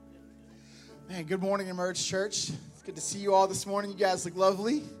Man, good morning, Emerge Church. It's good to see you all this morning. You guys look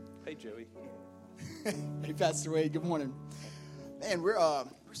lovely. Hey, Joey. Hey, Pastor Wade. Good morning. Man, we're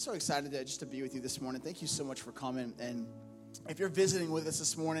so excited to be with you this morning. Thank you so much for coming. And if you're visiting with us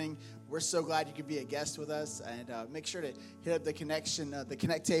this morning, we're so glad you could be a guest with us. And make sure to hit up the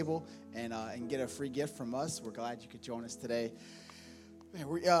Connect table, and get a free gift from us. We're glad you could join us today. Man,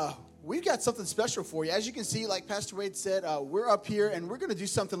 we've got something special for you. As you can see, like Pastor Wade said, we're up here, and we're going to do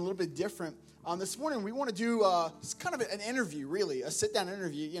something a little bit different. This morning, we want to do kind of an interview, really, a sit-down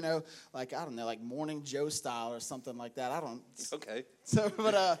interview, like Morning Joe style or something like that. Okay. So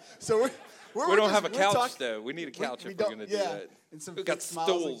we don't have a couch, though. We need a couch if we're going to do that. And some We've got smiles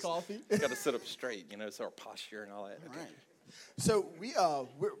stools. and coffee. We've got to sit up straight, so our posture and all that. Okay. All right. So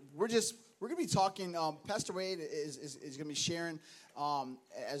we're going to be talking. Pastor Wade is going to be sharing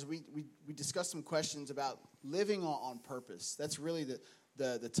as we discuss some questions about living on purpose. That's really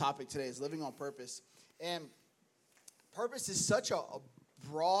the topic today, is living on purpose. And purpose is such a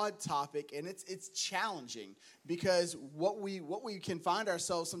broad topic, and it's challenging, because what we can find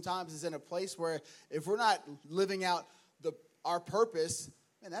ourselves sometimes is in a place where if we're not living out our purpose,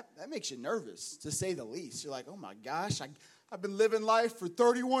 man, that makes you nervous, to say the least. You're like, oh my gosh, I've been living life for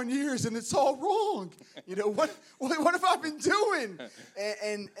 31 years and it's all wrong. What have I been doing?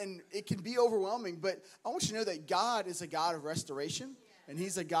 And it can be overwhelming. But I want you to know that God is a God of restoration, and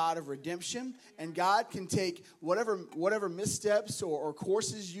He's a God of redemption. And God can take whatever missteps or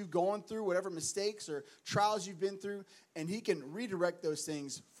courses you've gone through, whatever mistakes or trials you've been through, and He can redirect those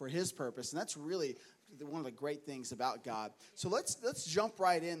things for His purpose. And that's really one of the great things about God. So let's jump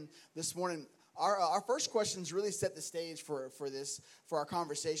right in this morning. Our first questions really set the stage for our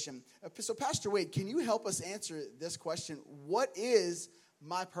conversation. So Pastor Wade, can you help us answer this question? What is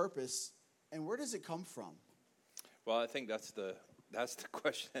my purpose, and where does it come from? Well, I think that's the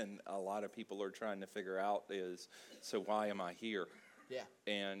question a lot of people are trying to figure out is, so why am I here? Yeah.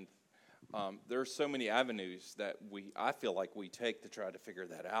 And there's so many avenues that I feel like we take to try to figure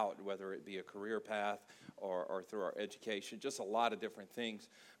that out, whether it be a career path or through our education, just a lot of different things.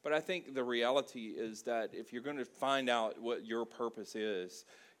 But I think the reality is that if you're going to find out what your purpose is,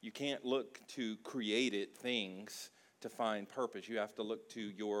 you can't look to created things to find purpose. You have to look to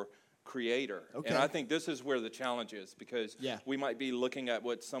your Creator. Okay. And I think this is where the challenge is, because we might be looking at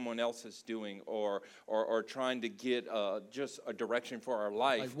what someone else is doing or trying to get just a direction for our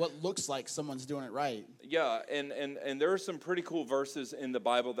life. Like what looks like someone's doing it right. Yeah, and there are some pretty cool verses in the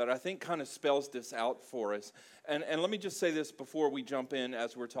Bible that I think kind of spells this out for us. And let me just say this before we jump in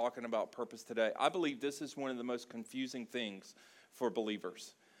as we're talking about purpose today. I believe this is one of the most confusing things for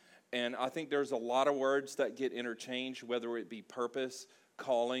believers. And I think there's a lot of words that get interchanged, whether it be purpose,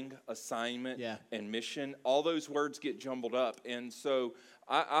 calling, assignment, and mission. All those words get jumbled up. And so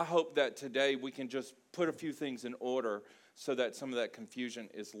I hope that today we can just put a few things in order so that some of that confusion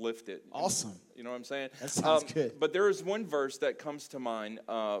is lifted. Awesome. You know what I'm saying? That sounds good. But there is one verse that comes to mind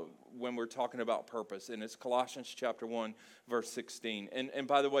when we're talking about purpose, and it's Colossians chapter 1, verse 16. And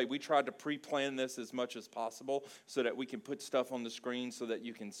by the way, we tried to pre-plan this as much as possible so that we can put stuff on the screen so that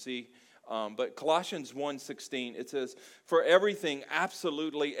you can see. But Colossians 1:16, it says, "For everything,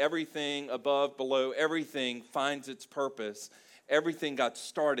 absolutely everything, above, below, everything finds its purpose. Everything got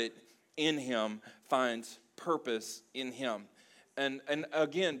started in Him, finds purpose in Him." And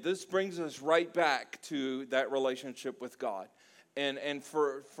again, this brings us right back to that relationship with God. And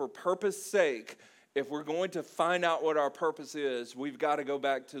for purpose's sake, if we're going to find out what our purpose is, we've got to go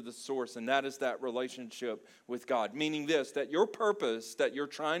back to the source, and that is that relationship with God. Meaning this, that your purpose that you're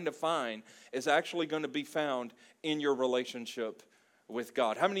trying to find is actually going to be found in your relationship with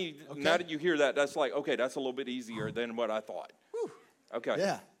God. How many, now that you hear that, that's like, okay, that's a little bit easier than what I thought. Whew. Okay.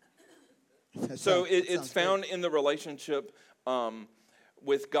 Yeah. So it's found in the relationship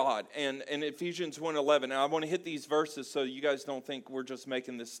with God. And Ephesians 1:11, now I want to hit these verses so you guys don't think we're just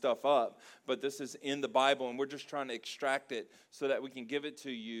making this stuff up, but this is in the Bible, and we're just trying to extract it so that we can give it to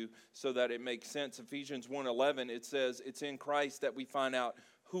you so that it makes sense. Ephesians 1:11, it says, it's in Christ that we find out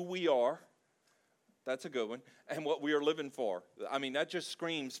who we are. That's a good one. And what we are living for. I mean, that just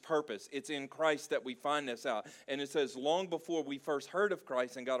screams purpose. It's in Christ that we find this out. And it says, long before we first heard of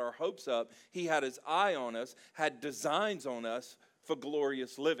Christ and got our hopes up, He had His eye on us, had designs on us for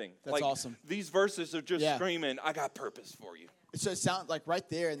glorious living. That's awesome. These verses are just screaming, I got purpose for you. So it sounds like right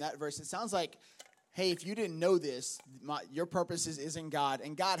there in that verse, it sounds like, hey, if you didn't know this, your purpose is in God.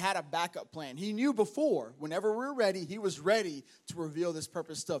 And God had a backup plan. He knew before, whenever we're ready, He was ready to reveal this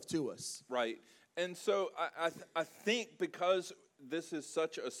purpose stuff to us. Right. And so I think because this is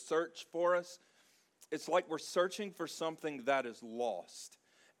such a search for us, it's like we're searching for something that is lost.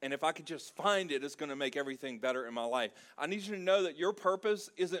 And if I could just find it, it's going to make everything better in my life. I need you to know that your purpose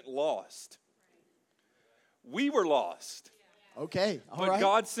isn't lost. We were lost. Okay, all but right.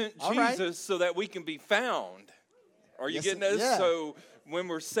 God sent All Jesus right. so that we can be found. Are you Yes, getting this? yeah. So when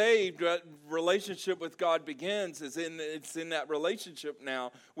we're saved, that relationship with God begins. It's in that relationship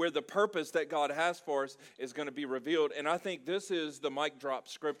now where the purpose that God has for us is going to be revealed. And I think this is the mic drop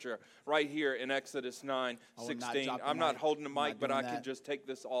scripture right here in Exodus 9:16. I'm not holding the mic, but I can just take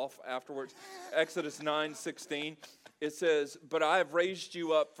this off afterwards. Exodus 9:16. It says, "But I have raised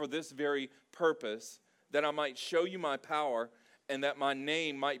you up for this very purpose, that I might show you my power, and that my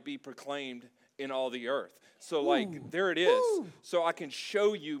name might be proclaimed in all the earth." So, there it is. Woo. So I can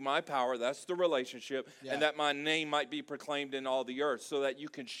show you my power, that's the relationship, Yeah. and that my name might be proclaimed in all the earth, so that you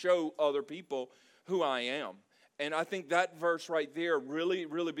can show other people who I am. And I think that verse right there really,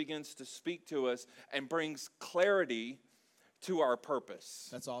 really begins to speak to us and brings clarity to our purpose.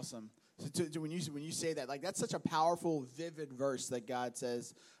 That's awesome. So when you say that, like, that's such a powerful, vivid verse that God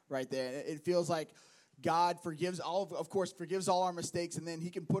says right there. It feels like God forgives forgives all our mistakes, and then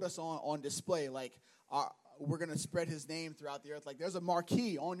He can put us on display. Like, we're going to spread His name throughout the earth. Like, there's a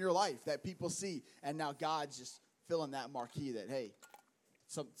marquee on your life that people see, and now God's just filling that marquee that, hey,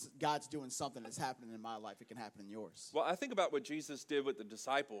 God's doing something that's happening in my life. It can happen in yours. Well, I think about what Jesus did with the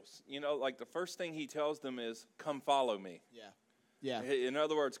disciples. You know, like the first thing He tells them is, "Come follow me." Yeah. In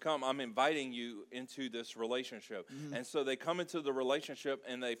other words, come, I'm inviting you into this relationship. Mm-hmm. And so they come into the relationship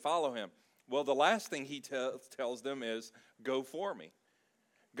and they follow Him. Well, the last thing He tells them is, "Go for me.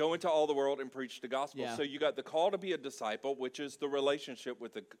 Go into all the world and preach the gospel." Yeah. So you got the call to be a disciple, which is the relationship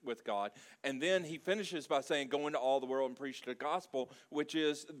with God. And then He finishes by saying, "Go into all the world and preach the gospel," which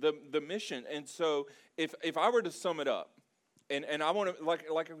is the mission. And so if I were to sum it up, and I want to,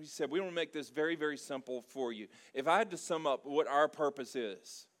 like we said, we want to make this very, very simple for you. If I had to sum up what our purpose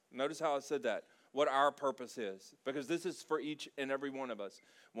is, notice how I said that, what our purpose is, because this is for each and every one of us.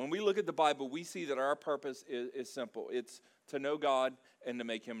 When we look at the Bible, we see that our purpose is simple. It's to know God and to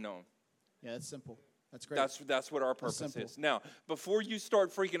make Him known. Yeah, that's simple. That's great. That's what our purpose is. Now, before you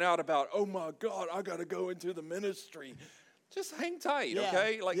start freaking out about, "Oh my God, I got to go into the ministry," just hang tight,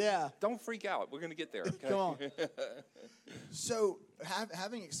 okay? Don't freak out. We're going to get there, okay? Come on. So,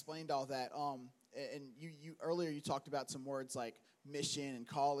 having explained all that, and you earlier you talked about some words like mission and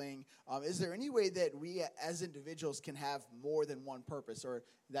calling. Is there any way that we as individuals can have more than one purpose, or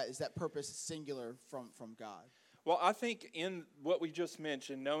is that purpose singular from God? Well, I think in what we just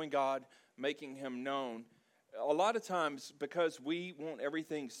mentioned, knowing God, making Him known, a lot of times because we want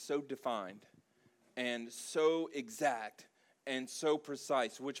everything so defined and so exact and so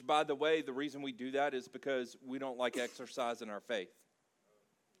precise, which, by the way, the reason we do that is because we don't like exercising our faith.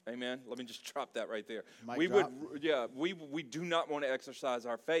 Amen. Let me just drop that right there. We do not want to exercise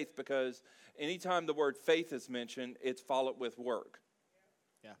our faith, because anytime the word faith is mentioned, it's followed with work.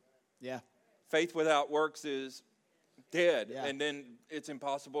 Yeah. Faith without works is dead, Yeah. and then it's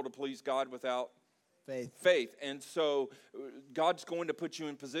impossible to please God without faith. And so God's going to put you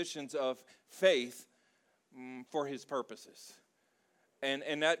in positions of faith for His purposes.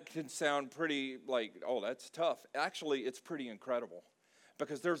 And that can sound pretty like, oh, that's tough. Actually, it's pretty incredible,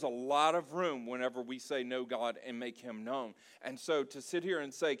 because there's a lot of room whenever we say know God and make Him known. And so to sit here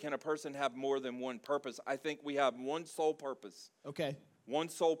and say, can a person have more than one purpose? I think we have one sole purpose. Okay. One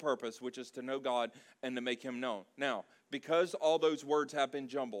sole purpose, which is to know God and to make Him known. Now, because all those words have been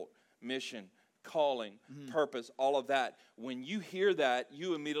jumbled, mission, calling, purpose, all of that, when you hear that,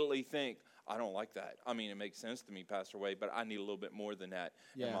 you immediately think, I don't like that. I mean, it makes sense to me, Pastor Wade, but I need a little bit more than that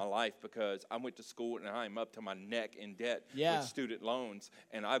in my life, because I went to school and I'm up to my neck in debt with student loans,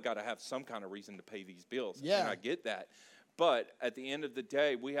 and I've got to have some kind of reason to pay these bills. Yeah. And I get that. But at the end of the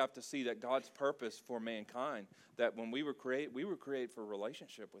day, we have to see that God's purpose for mankind, that when we were created for a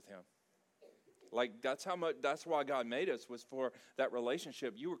relationship with Him. Like, that's why God made us, was for that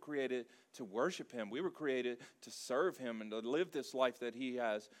relationship. You were created to worship Him. We were created to serve Him and to live this life that He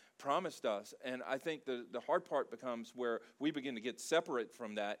has promised us. And I think the hard part becomes where we begin to get separate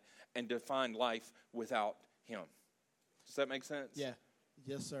from that and define life without Him. Does that make sense? Yeah.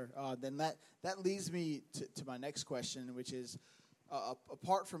 Yes, sir. Then that leads me to my next question, which is,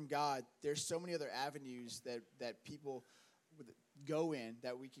 apart from God, there's so many other avenues that people go in,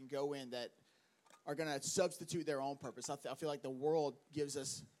 that we can go in, that are going to substitute their own purpose. I feel like the world gives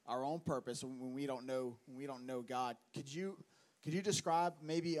us our own purpose when we don't know God. Could you describe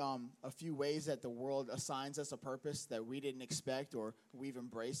maybe a few ways that the world assigns us a purpose that we didn't expect or we've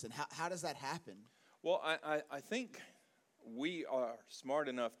embraced, and how does that happen? Well, I think we are smart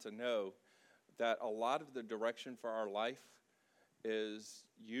enough to know that a lot of the direction for our life is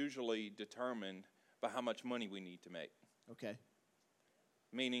usually determined by how much money we need to make. Okay.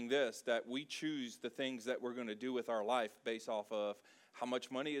 Meaning this, that we choose the things that we're going to do with our life based off of how much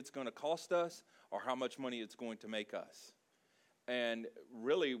money it's going to cost us or how much money it's going to make us. And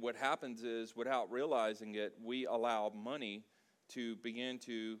really what happens is, without realizing it, we allow money to begin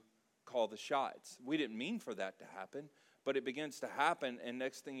to call the shots. We didn't mean for that to happen, but it begins to happen, and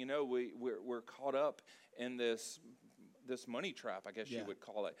next thing you know, we're caught up in this money trap, I guess you would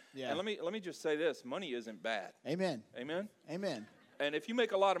call it. Yeah. And let me just say this, money isn't bad. Amen. Amen? Amen. And if you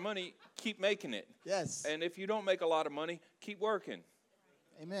make a lot of money, keep making it. Yes. And if you don't make a lot of money, keep working.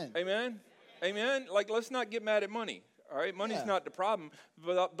 Amen. Amen? Amen? Like, let's not get mad at money. All right? Money's not the problem.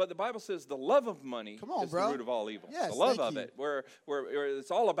 But the Bible says the love of money is the root of all evil. Yes, the love thank of you. it. Where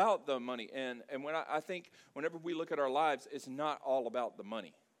it's all about the money. And when I think whenever we look at our lives, it's not all about the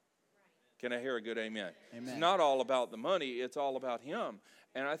money. Can I hear a good amen? Amen. It's not all about the money. It's all about Him.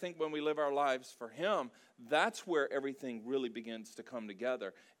 And I think when we live our lives for Him, that's where everything really begins to come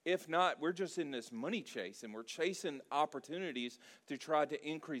together. If not, we're just in this money chase, and we're chasing opportunities to try to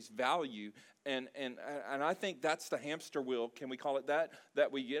increase value. And I think that's the hamster wheel, can we call it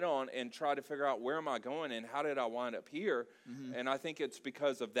that we get on and try to figure out, where am I going and how did I wind up here? Mm-hmm. And I think it's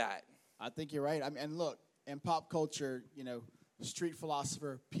because of that. I think you're right. And look, in pop culture, street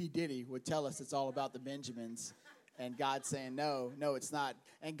philosopher P. Diddy would tell us it's all about the Benjamins. And God's saying, no, it's not.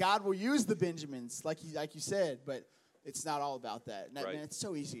 And God will use the Benjamins, like you said, but it's not all about that. And right. Man, it's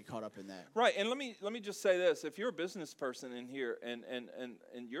so easy to get caught up in that. Right. And let me just say this. If you're a business person in here and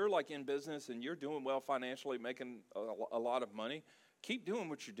you're like in business and you're doing well financially, making a lot of money, keep doing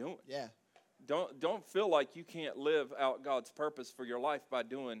what you're doing. Yeah. Don't feel like you can't live out God's purpose for your life by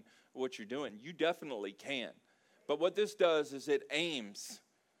doing what you're doing. You definitely can. But what this does is it aims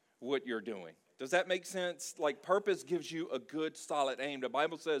what you're doing. Does that make sense? Like, purpose gives you a good, solid aim. The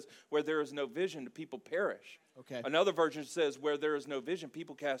Bible says, where there is no vision, the people perish. Okay. Another version says, where there is no vision,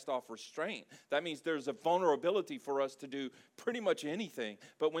 people cast off restraint. That means there's a vulnerability for us to do pretty much anything.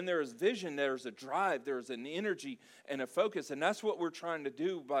 But when there is vision, there's a drive, there's an energy and a focus. And that's what we're trying to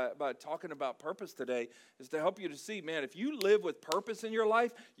do by talking about purpose today, is to help you to see, man, if you live with purpose in your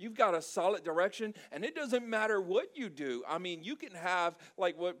life, you've got a solid direction. And it doesn't matter what you do. I mean, you can have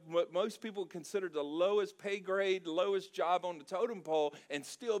like what most people consider the lowest pay grade, lowest job on the totem pole, and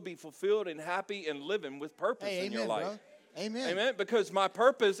still be fulfilled and happy and living with purpose in your life. Bro. Amen. Amen. Because my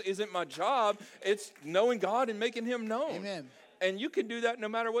purpose isn't my job. It's knowing God and making Him known. Amen. And you can do that no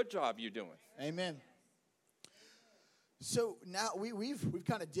matter what job you're doing. Amen. So now we've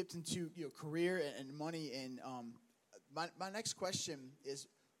kind of dipped into career and money, and my next question is,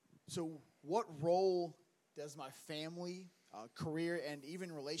 so what role does my family, career, and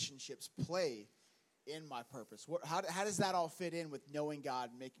even relationships play in my purpose? How does that all fit in with knowing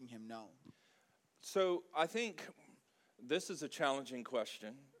God and making Him known? So I think this is a challenging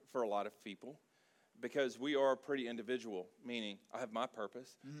question for a lot of people, because we are pretty individual, meaning I have my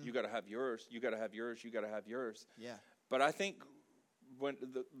purpose, you got to have yours, you got to have yours, you got to have yours. Yeah. But I think when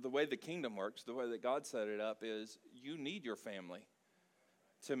the way the kingdom works, the way that God set it up is you need your family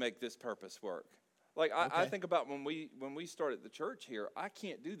to make this purpose work. Like I think about when we started the church here, I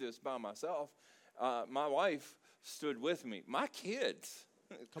can't do this by myself. My wife stood with me. My kids,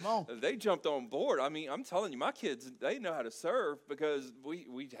 come on, they jumped on board. I mean, I'm telling you, my kids, they know how to serve because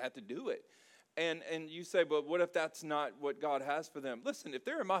we had to do it. And you say, but what if that's not what God has for them? Listen, if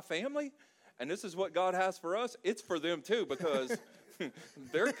they're in my family and this is what God has for us, it's for them too, because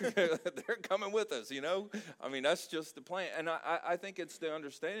they're coming with us, I mean, that's just the plan. And I think it's the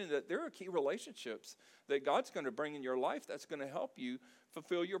understanding that there are key relationships that God's going to bring in your life that's going to help you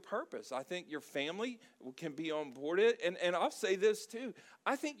fulfill your purpose. I think your family can be on board it. And I'll say this too.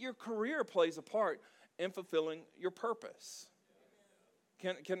 I think your career plays a part in fulfilling your purpose.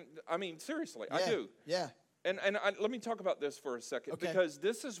 I mean, seriously, yeah, I do. Yeah. And let me talk about this for a second, because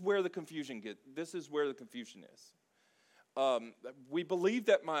this is where the confusion is. We believe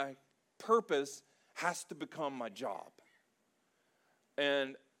that my purpose has to become my job.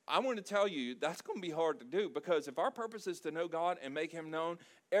 And I want to tell you, that's going to be hard to do, because if our purpose is to know God and make Him known,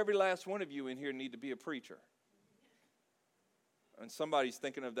 every last one of you in here need to be a preacher. And somebody's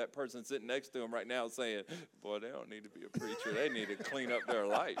thinking of that person sitting next to him right now saying, boy, they don't need to be a preacher. They need to clean up their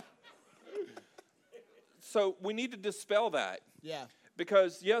life. So we need to dispel that. Yeah.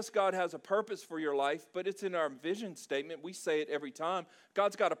 Because, yes, God has a purpose for your life, but it's in our vision statement. We say it every time.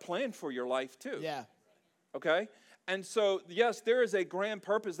 God's got a plan for your life, too. Yeah. Okay? And so, yes, there is a grand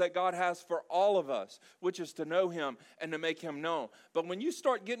purpose that God has for all of us, which is to know Him and to make Him known. But when you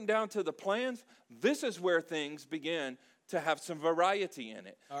start getting down to the plans, this is where things begin to have some variety in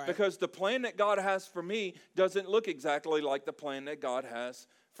it. All right. Because the plan that God has for me doesn't look exactly like the plan that God has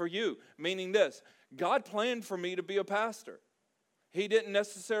for you. Meaning this, God planned for me to be a pastor. He didn't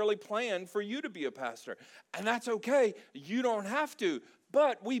necessarily plan for you to be a pastor. And that's okay. You don't have to.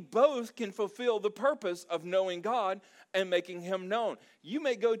 But we both can fulfill the purpose of knowing God and making Him known. You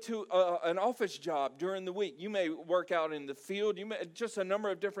may go to an office job during the week. You may work out in the field. You may just a number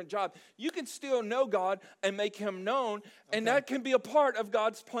of different jobs. You can still know God and make Him known. And that can be a part of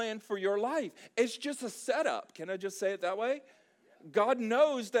God's plan for your life. It's just a setup. Can I just say it that way? God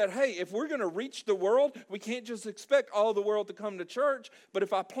knows that, hey, if we're going to reach the world, we can't just expect all the world to come to church. But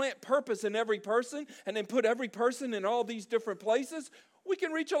if I plant purpose in every person and then put every person in all these different places, we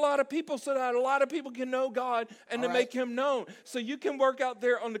can reach a lot of people so that a lot of people can know God and to make Him known. So you can work out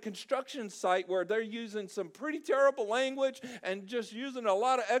there on the construction site where they're using some pretty terrible language and just using a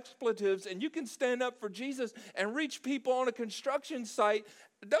lot of expletives, and you can stand up for Jesus and reach people on a construction site.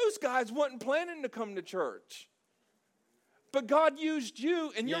 Those guys wasn't planning to come to church. But God used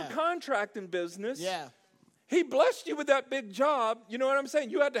you in your contracting business. Yeah. He blessed you with that big job. You know what I'm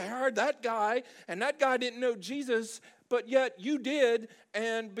saying? You had to hire that guy, and that guy didn't know Jesus, but yet you did,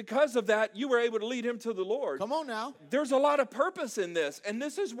 and because of that, you were able to lead him to the Lord. Come on now. There's a lot of purpose in this, and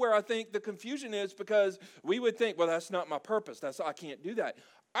this is where I think the confusion is, because we would think, well, that's not my purpose. I can't do that.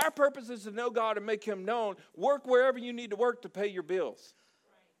 Our purpose is to know God and make Him known. Work wherever you need to work to pay your bills.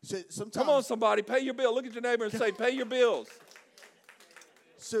 So sometimes, Come on, somebody, pay your bill. Look at your neighbor and say, pay your bills.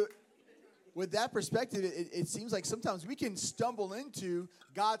 So with that perspective, it seems like sometimes we can stumble into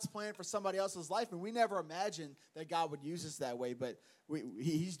God's plan for somebody else's life, and we never imagined that God would use us that way. But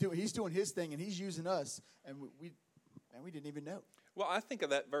He's doing His thing, and He's using us, and we didn't even know. Well, I think of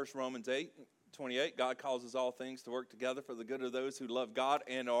that verse, Romans 8:28. God causes all things to work together for the good of those who love God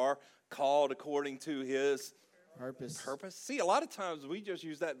and are called according to His purpose. See, a lot of times we just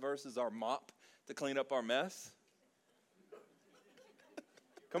use that verse as our mop to clean up our mess.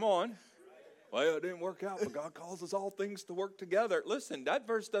 Come on. Well, it didn't work out, but God causes all things to work together. Listen, that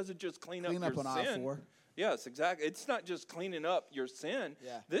verse doesn't just clean up your sin. I-4. Yes, exactly. It's not just cleaning up your sin.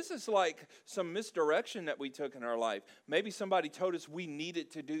 Yeah. This is like some misdirection that we took in our life. Maybe somebody told us we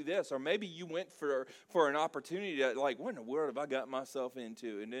needed to do this, or maybe you went for an opportunity that, like, what in the world have I got myself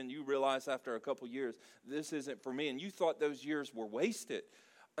into? And then you realize after a couple years, this isn't for me, and you thought those years were wasted.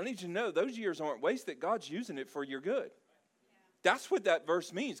 I need you to know those years aren't wasted. God's using it for your good. That's what that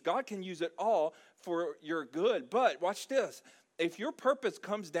verse means. God can use it all for your good. But watch this. If your purpose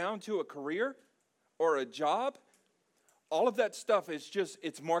comes down to a career or a job, all of that stuff is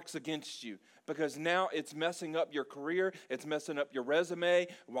it's marks against you, because now it's messing up your career. It's messing up your resume.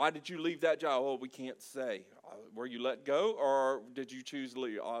 Why did you leave that job? Oh, we can't say. Were you let go, or did you choose to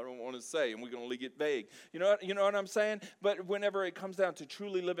leave? I don't want to say, and we're going to leave it vague. You know what I'm saying? But whenever it comes down to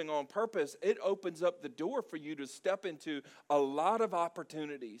truly living on purpose, it opens up the door for you to step into a lot of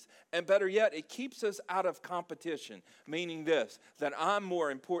opportunities. And better yet, it keeps us out of competition, meaning this, that I'm more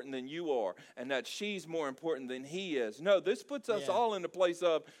important than you are, and that she's more important than he is. No, this puts us all in the place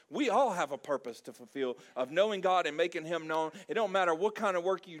of, we all have a purpose to fulfill, of knowing God and making Him known. It don't matter what kind of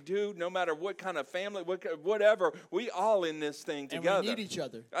work you do, no matter what kind of family, whatever, we all in this thing together. And we need each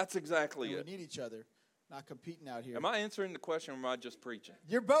other. That's exactly it. We need each other. Not competing out here. Am I answering the question, or am I just preaching?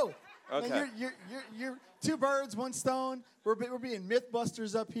 You're both. Okay. Man, you're two birds, one stone. We're being myth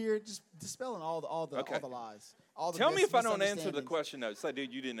busters up here, just dispelling all the lies. Tell me if I don't answer the question, though. Say,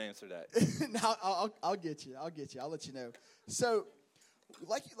 dude, you didn't answer that. No, I'll get you. I'll let you know. So,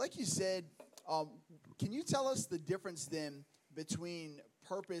 like you said, can you tell us the difference then between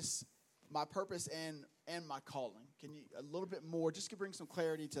my purpose and my calling? Can you a little bit more, just to bring some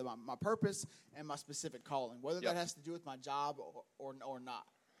clarity to my purpose and my specific calling, whether that has to do with my job or not?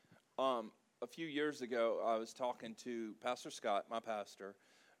 A few years ago, I was talking to Pastor Scott, my pastor,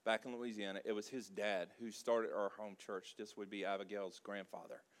 back in Louisiana. It was his dad who started our home church. This would be Abigail's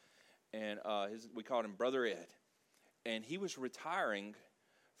grandfather. And we called him Brother Ed. And he was retiring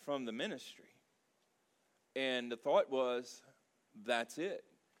from the ministry. And the thought was, that's it.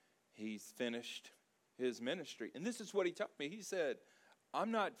 He's finished his ministry. And this is what he told me. He said, I'm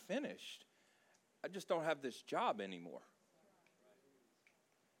not finished. I just don't have this job anymore.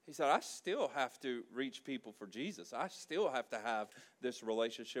 He said, I still have to reach people for Jesus. I still have to have this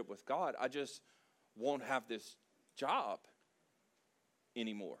relationship with God. I just won't have this job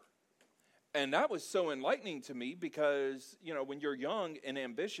anymore. And that was so enlightening to me, because, when you're young and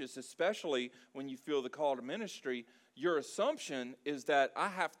ambitious, especially when you feel the call to ministry, your assumption is that I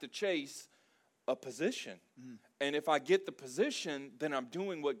have to chase a position. Mm. And if I get the position, then I'm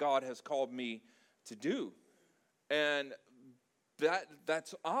doing what God has called me to do. And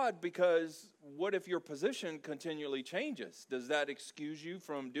that's odd, because what if your position continually changes? Does that excuse you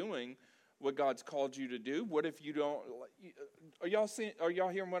from doing what God's called you to do? What if you don't? Are y'all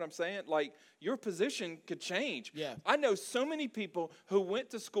hearing what I'm saying? Like, your position could change. Yeah. I know so many people who went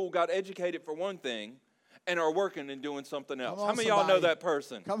to school, got educated for one thing, and are working and doing something else. Come on, How many of y'all know somebody. that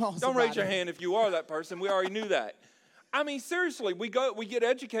person? Come on, Don't raise your somebody. hand if you are that person. We already knew that. I mean, seriously, we get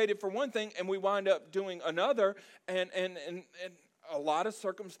educated for one thing, and we wind up doing another, and a lot of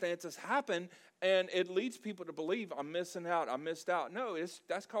circumstances happen, and it leads people to believe, I missed out. No,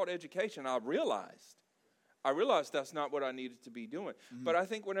 that's called education. I realized that's not what I needed to be doing. Mm-hmm. But I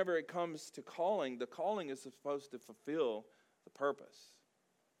think whenever it comes to calling, the calling is supposed to fulfill the purpose.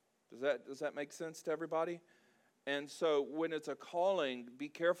 Does that make sense to everybody? And so when it's a calling, be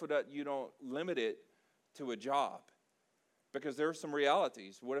careful that you don't limit it to a job, because there are some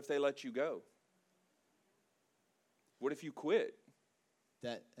realities. What if they let you go? What if you quit?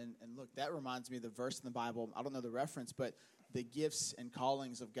 And look, that reminds me of the verse in the Bible. I don't know the reference, but the gifts and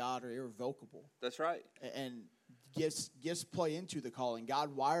callings of God are irrevocable. That's right. And gifts play into the calling.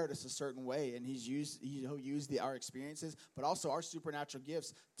 God wired us a certain way, and He'll use our experiences, but also our supernatural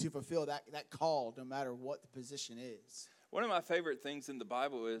gifts to fulfill that call, no matter what the position is. One of my favorite things in the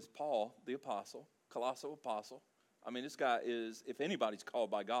Bible is Paul, the apostle, colossal apostle. I mean, this guy is, if anybody's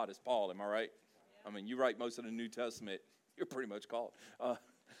called by God, it's Paul. Am I right? Yeah. I mean, you write most of the New Testament, you're pretty much called.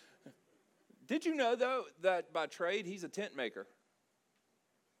 Did you know, though, that by trade, he's a tent maker?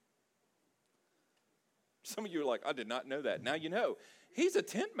 Some of you are like, I did not know that. Now you know. He's a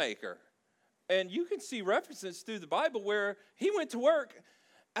tent maker. And you can see references through the Bible where he went to work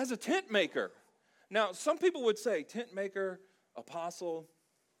as a tent maker. Now, some people would say, tent maker, apostle,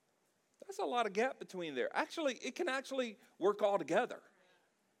 that's a lot of gap between there. Actually, it can actually work all together.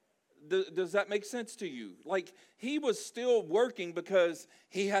 Does that make sense to you? Like, he was still working because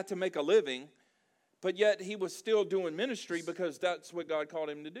he had to make a living, but yet he was still doing ministry because that's what God called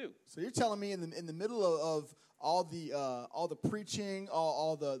him to do. So you're telling me in the middle of all the preaching,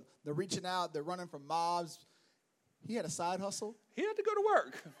 all the reaching out, the running from mobs, he had a side hustle? He had to go to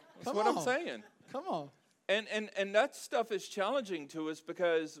work. That's what I'm saying. Come on. And that stuff is challenging to us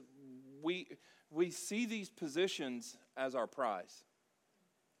because we see these positions as our prize.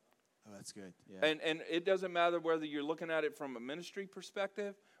 Oh, that's good. Yeah. And it doesn't matter whether you're looking at it from a ministry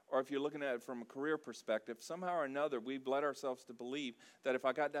perspective or if you're looking at it from a career perspective. Somehow or another, we've led ourselves to believe that if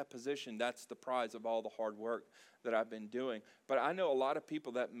I got that position, that's the prize of all the hard work that I've been doing. But I know a lot of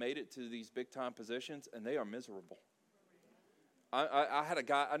people that made it to these big-time positions, and they are miserable. I had a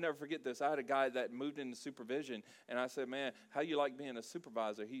guy, I never forget this, I had a guy that moved into supervision, and I said, man, how you like being a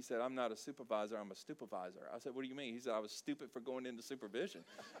supervisor? He said, I'm not a supervisor, I'm a stupivisor. I said, what do you mean? He said, I was stupid for going into supervision.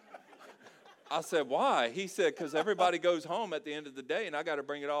 I said, why? He said, because everybody goes home at the end of the day, and I got to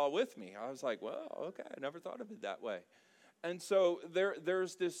bring it all with me. I was like, well, okay, I never thought of it that way. And so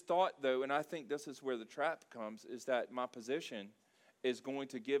there's this thought, though, and I think this is where the trap comes, is that my position is going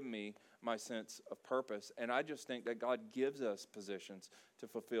to give me my sense of purpose. And I just think that God gives us positions to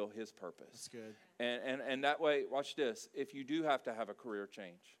fulfill His purpose. That's good. And that way, watch this, if you do have to have a career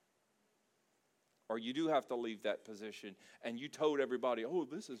change, or you do have to leave that position, and you told everybody, oh,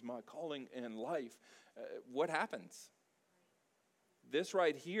 this is my calling in life, what happens? This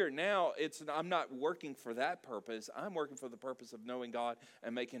right here, now, I'm not working for that purpose. I'm working for the purpose of knowing God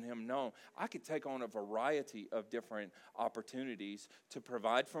and making Him known. I could take on a variety of different opportunities to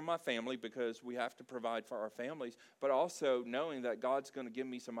provide for my family, because we have to provide for our families, but also knowing that God's going to give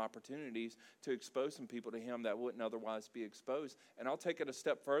me some opportunities to expose some people to Him that wouldn't otherwise be exposed. And I'll take it a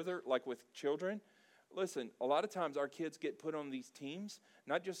step further, like with children. Listen, a lot of times our kids get put on these teams,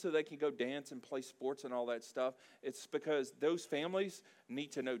 not just so they can go dance and play sports and all that stuff. It's because those families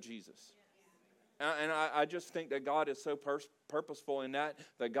need to know Jesus. And I just think that God is so purposeful in that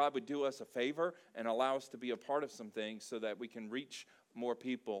God would do us a favor and allow us to be a part of some things so that we can reach more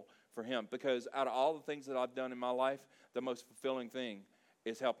people for Him. Because out of all the things that I've done in my life, the most fulfilling thing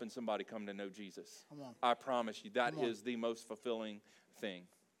is helping somebody come to know Jesus. Come on. I promise you, that is the most fulfilling thing.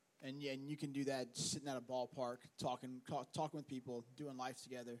 And you can do that sitting at a ballpark, talking with people, doing life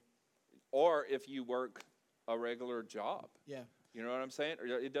together. Or if you work a regular job. Yeah. You know what I'm saying?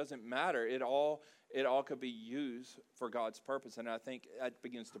 It doesn't matter. It all could be used for God's purpose. And I think that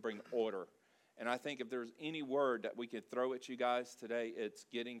begins to bring order. And I think if there's any word that we could throw at you guys today, it's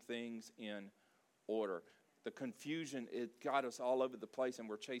getting things in order. The confusion, it got us all over the place, and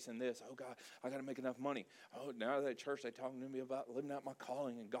we're chasing this. Oh, God, I got to make enough money. Oh, now that church, they're talking to me about living out my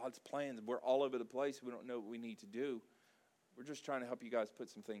calling and God's plans. We're all over the place. We don't know what we need to do. we're just trying to help you guys put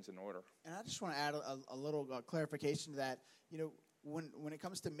some things in order. And I just want to add a little clarification to that. When it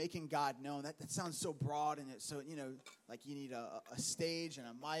comes to making God known, that sounds so broad, and it's so, like you need a stage and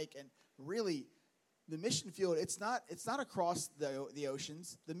a mic, and really, the mission field, it's not across the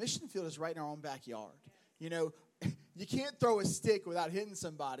oceans. The mission field is right in our own backyard. You can't throw a stick without hitting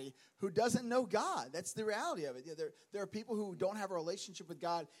somebody who doesn't know God. That's the reality of it. There are people who don't have a relationship with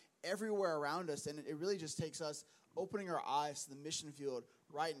God everywhere around us, and it really just takes us opening our eyes to the mission field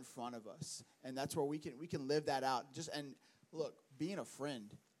right in front of us, and that's where we can live that out. And look, being a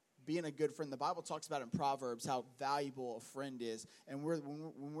friend, being a good friend. The Bible talks about in Proverbs how valuable a friend is, and when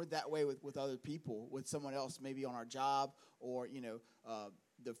we're that way with other people, with someone else, maybe on our job, or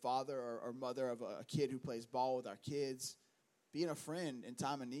the father or mother of a kid who plays ball with our kids, being a friend in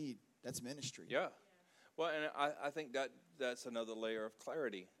time of need, that's ministry. Yeah. Well, and I think that's another layer of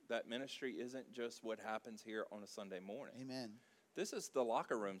clarity. That ministry isn't just what happens here on a Sunday morning. Amen. This is the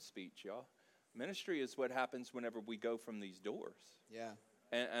locker room speech, y'all. Ministry is what happens whenever we go from these doors. Yeah.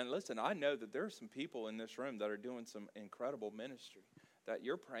 And listen, I know that there are some people in this room that are doing some incredible ministry, that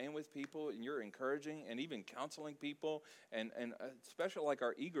you're praying with people and you're encouraging and even counseling people, and especially like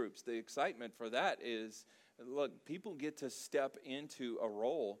our e-groups, the excitement for that is, look, people get to step into a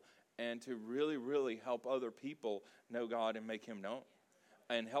role and to really, really help other people know God and make him known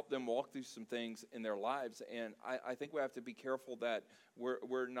and help them walk through some things in their lives. And I think we have to be careful that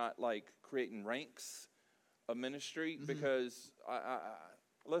we're not like creating ranks of ministry, because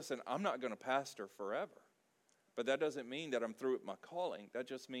listen, I'm not going to pastor forever. But that doesn't mean that I'm through with my calling. That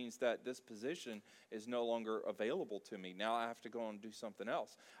just means that this position is no longer available to me. Now I have to go and do something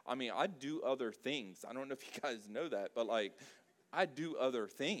else. I mean, I do other things. I don't know if you guys know that, but like, I do other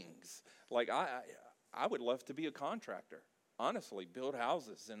things. Like, I would love to be a contractor, honestly, build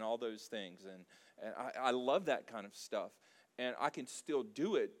houses and all those things. And I love that kind of stuff. And I can still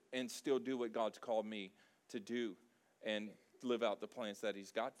do it and still do what God's called me to do and live out the plans that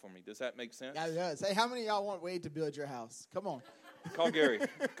he's got for me. Does that make sense? Yeah, it does. Hey, how many of y'all want Wade to build your house? Come on. Call Gary.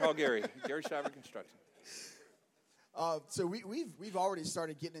 Call Gary. Gary Shiver Construction. So we've already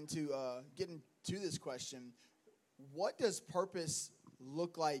started getting to this question. What does purpose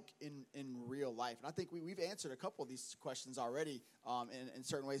look like in real life? And I think we've answered a couple of these questions already in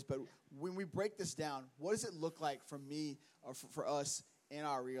certain ways. But when we break this down, what does it look like for me or for us in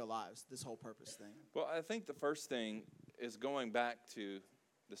our real lives, this whole purpose thing? Well, I think the first thing is going back to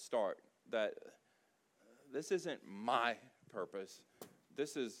the start, that this isn't my purpose.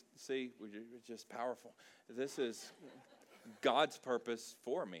 This is, we're just powerful. This is God's purpose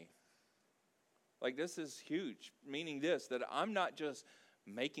for me. Like, this is huge, meaning this, that I'm not just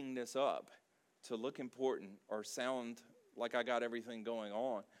making this up to look important or sound like I got everything going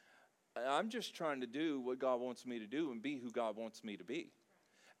on. I'm just trying to do what God wants me to do and be who God wants me to be.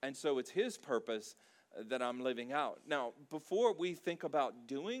 And so it's his purpose that I'm living out. Now, before we think about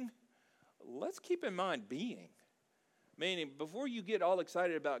doing, let's keep in mind being. Meaning, before you get all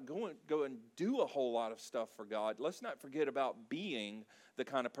excited about go and do a whole lot of stuff for God, let's not forget about being the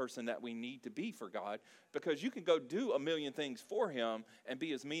kind of person that we need to be for God, because you can go do a million things for him and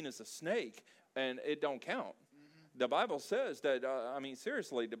be as mean as a snake, and it don't count. Mm-hmm. The Bible says that,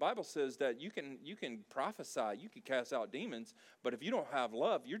 seriously, the Bible says that you can prophesy, you can cast out demons, but if you don't have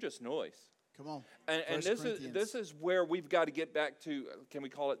love, you're just noise. Come on. And this is where we've got to get back to, can we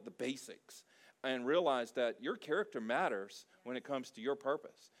call it the basics, and realize that your character matters when it comes to your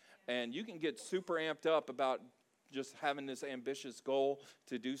purpose. And you can get super amped up about just having this ambitious goal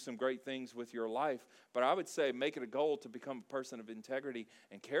to do some great things with your life. But I would say make it a goal to become a person of integrity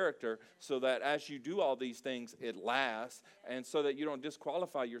and character, so that as you do all these things, it lasts, and so that you don't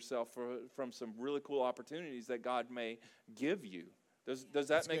disqualify yourself from some really cool opportunities that God may give you. Does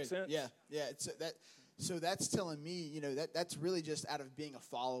that make sense? Yeah. So that's telling me, that's really just out of being a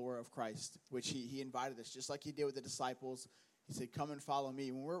follower of Christ, which he invited us, just like he did with the disciples. He said, "Come and follow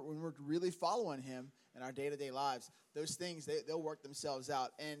me." When we're really following him in our day-to-day lives, those things they'll work themselves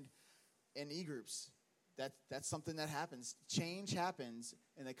out. And in e-groups, that's something that happens. Change happens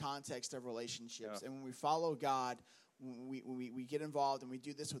in the context of relationships, and when we follow God, we get involved and we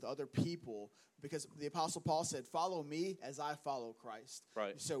do this with other people, because the Apostle Paul said, "Follow me as I follow Christ."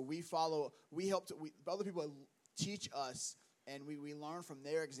 Right. So other people teach us, and we learn from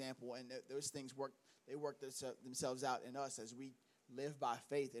their example, and those things work themselves out in us as we live by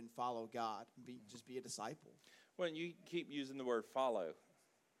faith and follow God and be a disciple. When you keep using the word follow,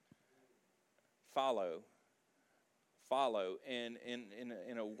 and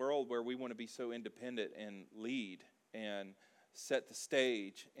in a world where we want to be so independent and lead, and set the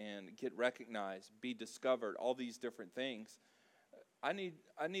stage and get recognized, be discovered, all these different things. I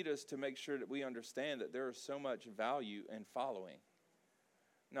need us to make sure that we understand that there is so much value in following.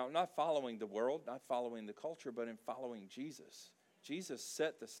 Now, not following the world, not following the culture, but in following Jesus. Jesus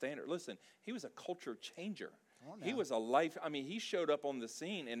set the standard. Listen, he was a culture changer. He was a life. I mean, he showed up on the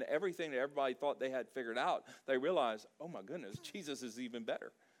scene, and everything that everybody thought they had figured out, they realized, oh my goodness, Jesus is even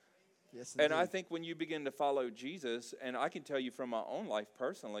better. Yes, and I think when you begin to follow Jesus, and I can tell you from my own life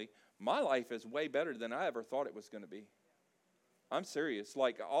personally, my life is way better than I ever thought it was going to be. I'm serious.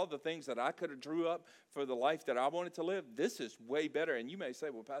 Like all the things that I could have drew up for the life that I wanted to live, this is way better. And you may say,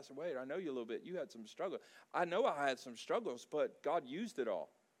 well, Pastor Wade, I know you a little bit. You had some struggle. I know I had some struggles, but God used it all.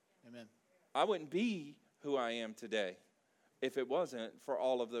 Amen. I wouldn't be who I am today if it wasn't for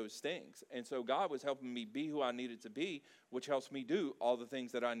all of those things. And so God was helping me be who I needed to be, which helps me do all the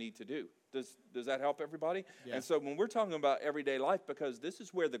things that I need to do. Does that help everybody? Yeah. And so when we're talking about everyday life, because this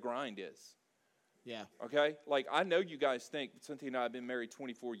is where the grind is. Yeah. Okay? Like, I know you guys think, Cynthia and I have been married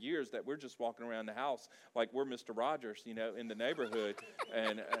 24 years, that we're just walking around the house like we're Mr. Rogers, in the neighborhood.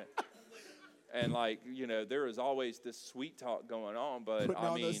 And like, there is always this sweet talk going on. But, Putting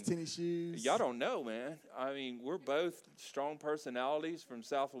on those tennis shoes. Y'all don't know, man. I mean, we're both strong personalities from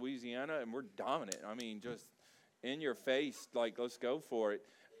South Louisiana, and we're dominant. I mean, just in your face, like, let's go for it.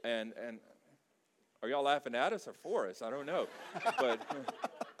 And are y'all laughing at us or for us? I don't know.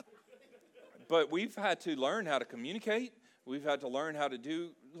 But we've had to learn how to communicate. We've had to learn how to do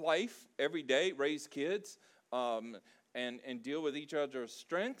life every day, raise kids, and deal with each other's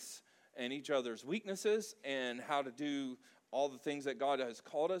strengths and each other's weaknesses, and how to do all the things that God has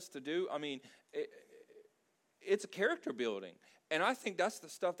called us to do. I mean, it's a character building. And I think that's the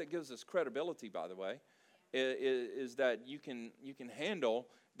stuff that gives us credibility, by the way, is that you can handle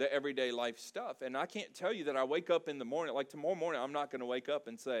the everyday life stuff. And I can't tell you that I wake up in the morning, like tomorrow morning, I'm not going to wake up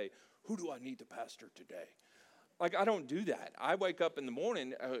and say, who do I need to pastor today? Like, I don't do that. I wake up in the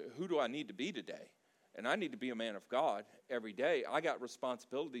morning, who do I need to be today? And I need to be a man of God every day. I got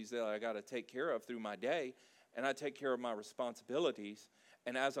responsibilities that I got to take care of through my day, and I take care of my responsibilities.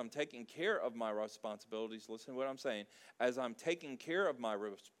 And as I'm taking care of my responsibilities, listen to what I'm saying. As I'm taking care of my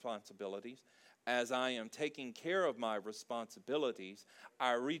responsibilities,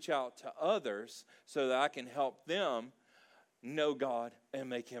 I reach out to others so that I can help them know God and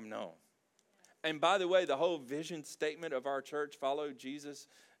make him known. And by the way, the whole vision statement of our church, follow Jesus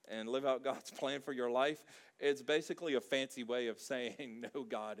and live out God's plan for your life, it's basically a fancy way of saying know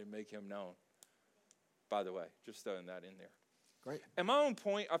God and make him known. By the way, just throwing that in there. Great. At my own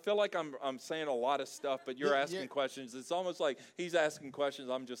point, I feel like I'm saying a lot of stuff, but you're asking questions. It's almost like he's asking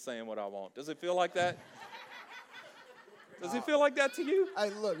questions, I'm just saying what I want. Does it feel like that? Does it feel like that to you? Hey,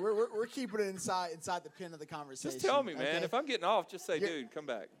 look, we're keeping it inside the pin of the conversation. Just tell me, man. Okay? If I'm getting off, just say, dude, come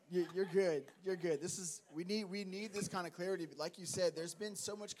back. You're good. You're good. We need this kind of clarity. Like you said, there's been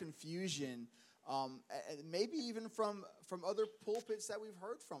so much confusion, and maybe even from other pulpits that we've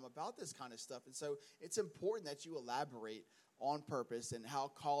heard from about this kind of stuff. And so it's important that you elaborate on purpose and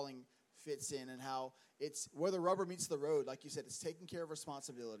how calling fits in, and how it's where the rubber meets the road. Like you said, it's taking care of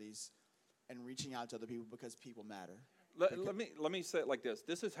responsibilities and reaching out to other people because people matter. Let me say it like this.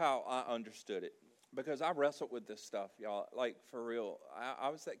 This is how I understood it, because I wrestled with this stuff, y'all. Like, for real. I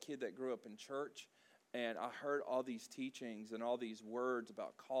was that kid that grew up in church, and I heard all these teachings and all these words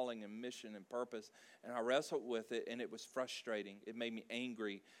about calling and mission and purpose, and I wrestled with it, and it was frustrating. It made me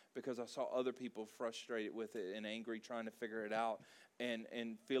angry because I saw other people frustrated with it and angry trying to figure it out, and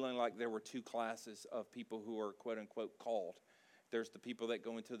feeling like there were two classes of people who are quote-unquote called. There's the people that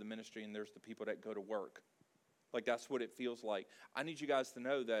go into the ministry, and there's the people that go to work. Like, that's what it feels like. I need you guys to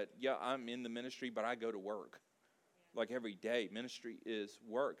know that, I'm in the ministry, but I go to work. Like, every day, ministry is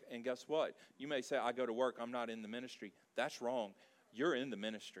work. And guess what? You may say, I go to work, I'm not in the ministry. That's wrong. You're in the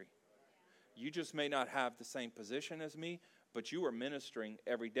ministry. You just may not have the same position as me, but you are ministering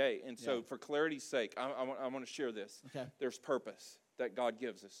every day. And so, for clarity's sake, I want to share this. Okay. There's purpose that God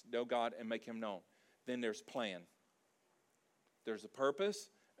gives us. Know God and make him known. Then there's plan. There's the purpose,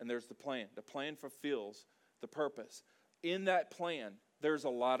 and there's the plan. The plan fulfills the purpose. In that plan, there's a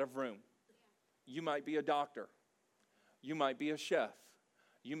lot of room. You might be a doctor. You might be a chef.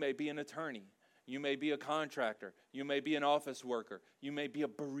 You may be an attorney. You may be a contractor. You may be an office worker. You may be a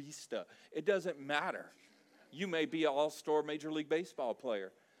barista. It doesn't matter. You may be an all-star Major League Baseball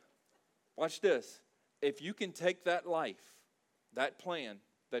player. Watch this. If you can take that life, that plan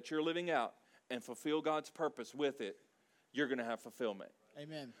that you're living out, and fulfill God's purpose with it, you're going to have fulfillment.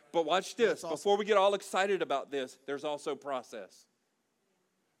 Amen. But watch this. Awesome. Before we get all excited about this, there's also process.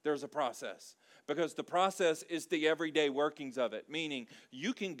 there's a process. Because the process is the everyday workings of it. Meaning,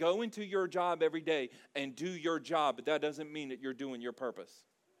 you can go into your job every day and do your job, but that doesn't mean that you're doing your purpose.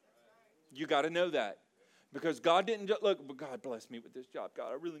 You got to know that. Because God didn't just, look, God bless me with this job.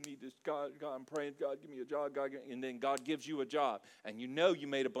 God, I really need this. God, I'm praying. God, give me a job. And then God gives you a job. And you know you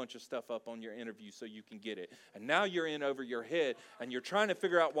made a bunch of stuff up on your interview so you can get it. And now you're in over your head, and you're trying to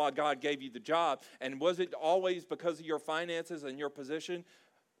figure out why God gave you the job. And was it always because of your finances and your position?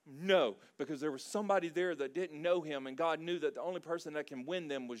 No, because there was somebody there that didn't know him, and God knew that the only person that can win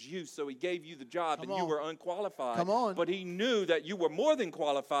them was you, so he gave you the job, and you were unqualified. Come on. But he knew that you were more than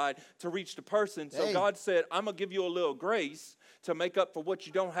qualified to reach the person, so God said, I'm going to give you a little grace to make up for what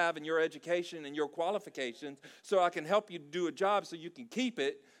you don't have in your education and your qualifications, so I can help you do a job so you can keep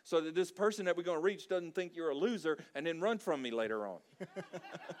it, so that this person that we're going to reach doesn't think you're a loser and then run from me later on.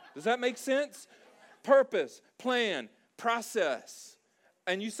 Does that make sense? Purpose, plan, process.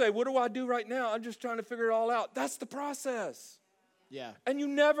 And you say, what do I do right now? I'm just trying to figure it all out. That's the process. Yeah. And you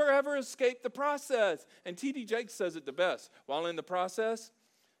never, ever escape the process. And T.D. Jakes says it the best. While in the process,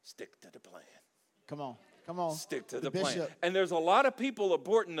 stick to the plan. Come on. Come on. Stick to the plan. Bishop. And there's a lot of people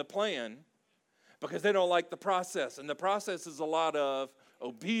aborting the plan because they don't like the process. And the process is a lot of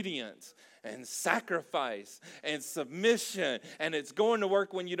obedience and sacrifice and submission. And it's going to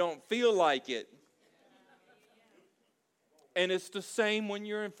work when you don't feel like it. And it's the same when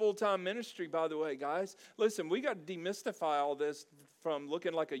you're in full-time ministry, by the way, guys. Listen, we got to demystify all this from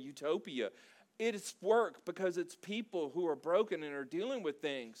looking like a utopia. It is work because it's people who are broken and are dealing with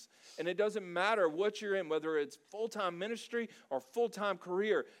things. And it doesn't matter what you're in, whether it's full-time ministry or full-time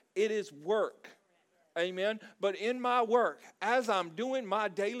career. It is work. Amen. But in my work, as I'm doing my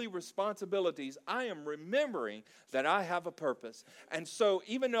daily responsibilities, I am remembering that I have a purpose. And so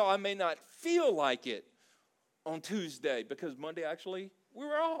even though I may not feel like it, on Tuesday, because Monday actually we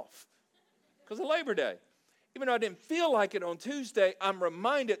were off because of Labor Day. Even though I didn't feel like it on Tuesday, I'm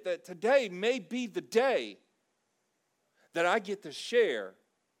reminded that today may be the day that I get to share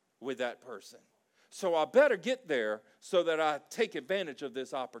with that person. So I better get there so that I take advantage of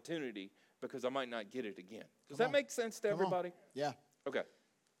this opportunity because I might not get it again. Does that make sense to everybody? Yeah. Okay.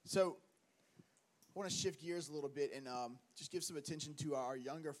 So I want to shift gears a little bit and just give some attention to our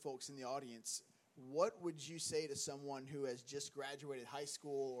younger folks in the audience. What would you say to someone who has just graduated high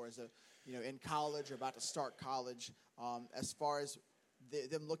school or is in college or about to start college, as far as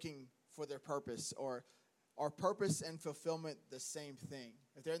them looking for their purpose? Or are purpose and fulfillment the same thing?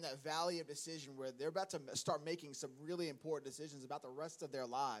 If they're in that valley of decision where they're about to start making some really important decisions about the rest of their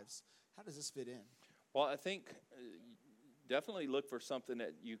lives, how does this fit in? Well, I think definitely look for something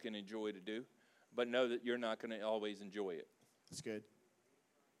that you can enjoy to do, but know that you're not going to always enjoy it. That's good.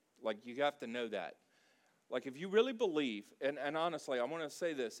 Like, you have to know that. Like, if you really believe, and honestly, I want to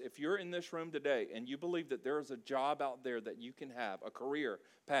say this. If you're in this room today and you believe that there is a job out there that you can have, a career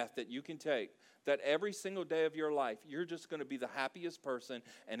path that you can take, that every single day of your life, you're just going to be the happiest person,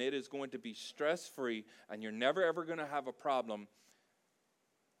 and it is going to be stress-free, and you're never, ever going to have a problem,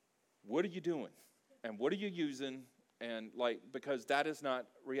 what are you doing? And what are you using? And, because that is not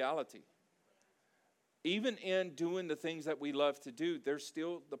reality. Even in doing the things that we love to do, there's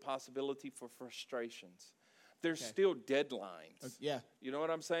still the possibility for frustrations. There's still deadlines. Yeah. You know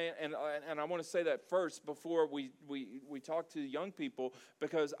what I'm saying? And I want to say that first before we talk to young people,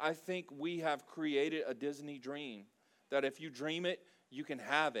 because I think we have created a Disney dream that if you dream it, you can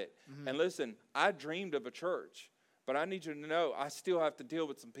have it. Mm-hmm. And listen, I dreamed of a church, but I need you to know I still have to deal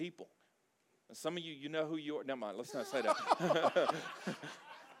with some people. And some of you know who you are. Never mind, let's not say that.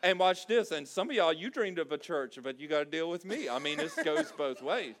 And watch this. And some of y'all, you dreamed of a church, but you got to deal with me. I mean, this goes both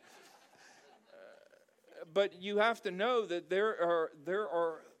ways. But you have to know that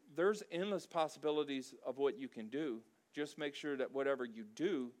there's endless possibilities of what you can do. Just make sure that whatever you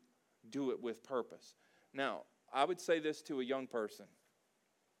do it with purpose. Now, I would say this to a young person.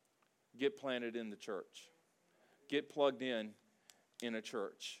 Get planted in the church. Get plugged in a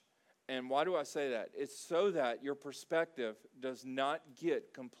church. And why do I say that? It's so that your perspective does not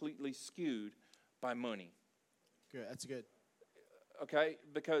get completely skewed by money. Good. That's good. Okay?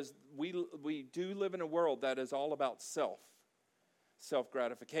 Because we do live in a world that is all about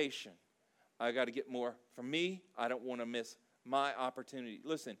self-gratification. I got to get more from me. I don't want to miss my opportunity.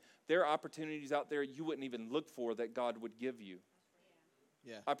 Listen, there are opportunities out there you wouldn't even look for that God would give you.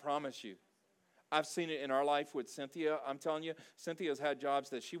 Yeah. I promise you. I've seen it in our life with Cynthia. I'm telling you, Cynthia's had jobs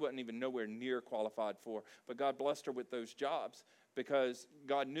that she wasn't even nowhere near qualified for. But God blessed her with those jobs because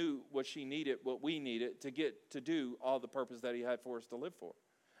God knew what she needed, what we needed to get to do all the purpose that he had for us to live for.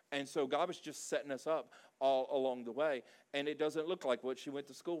 And so God was just setting us up all along the way. And it doesn't look like what she went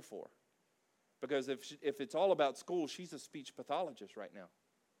to school for. Because if it's all about school, she's a speech pathologist right now.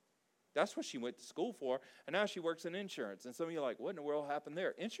 That's what she went to school for. And now she works in insurance. And some of you are like, what in the world happened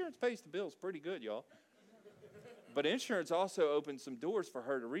there? Insurance pays the bills pretty good, y'all. But insurance also opens some doors for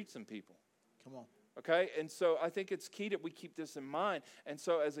her to reach some people. Come on. Okay, and so I think it's key that we keep this in mind. And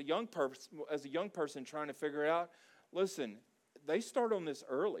so as a young person trying to figure it out, listen, they start on this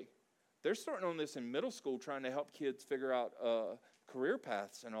early. They're starting on this in middle school, trying to help kids figure out career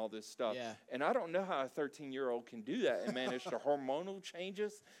paths and all this stuff. Yeah. And I don't know how a 13-year-old can do that and manage the hormonal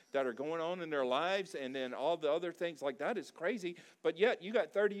changes that are going on in their lives, and then all the other things like that is crazy. But yet you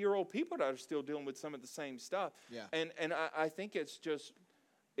got 30-year-old people that are still dealing with some of the same stuff. Yeah. And I think it's just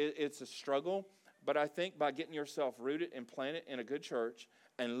it's a struggle. But I think by getting yourself rooted and planted in a good church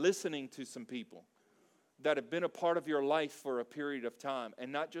and listening to some people that have been a part of your life for a period of time,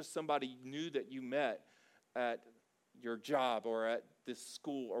 and not just somebody new that you met at your job or at this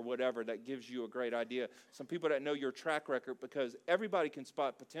school or whatever that gives you a great idea. Some people that know your track record, because everybody can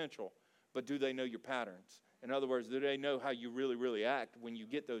spot potential, but do they know your patterns? In other words, do they know how you really, really act when you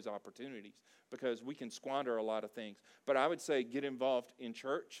get those opportunities? Because we can squander a lot of things. But I would say get involved in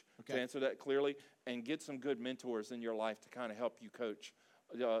church, to answer that clearly, and get some good mentors in your life to kind of help you coach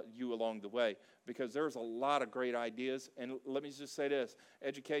you along the way. Because there's a lot of great ideas. And let me just say this,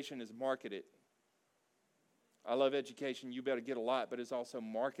 education is marketed. I love education. You better get a lot, but it's also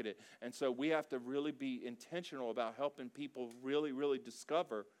marketed. And so we have to really be intentional about helping people really, really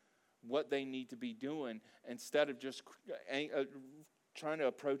discover what they need to be doing instead of just trying to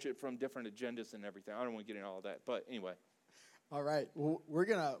approach it from different agendas and everything. I don't want to get into all of that, but anyway. All right. Well, we're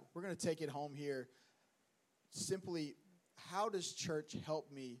gonna take it home here. Simply, how does church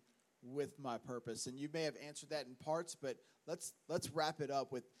help me with my purpose? And you may have answered that in parts, but let's wrap it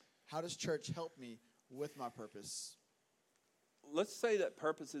up with how does church help me with my purpose? Let's say that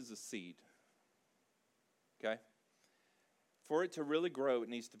purpose is a seed. Okay? For it to really grow, it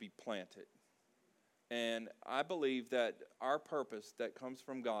needs to be planted. And I believe that our purpose that comes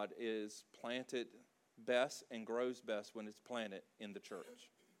from God is planted best and grows best when it's planted in the church.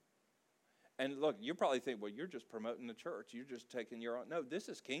 And look, you probably think, well, you're just promoting the church. You're just taking your own. No, this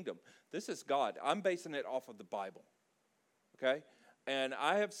is kingdom. This is God. I'm basing it off of the Bible. Okay? And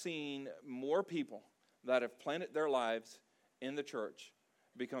I have seen more people that have planted their lives in the church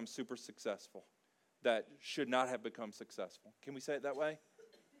become super successful that should not have become successful. Can we say it that way?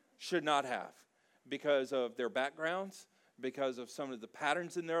 Should not have. Because of their backgrounds, because of some of the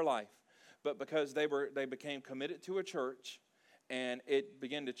patterns in their life, but because they became committed to a church, and it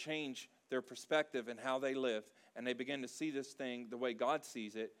began to change their perspective and how they lived, and they began to see this thing the way God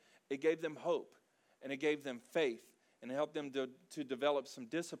sees it. It gave them hope, and it gave them faith, and it helped them to develop some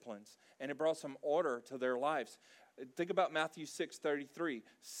disciplines, and it brought some order to their lives. Think about Matthew 6:33.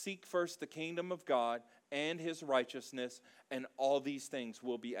 Seek first the kingdom of God and his righteousness, and all these things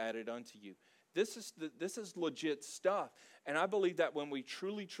will be added unto you. This is legit stuff. And I believe that when we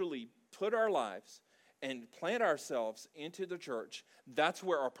truly, truly put our lives and plant ourselves into the church, that's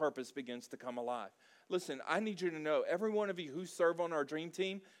where our purpose begins to come alive. Listen, I need you to know, every one of you who serve on our dream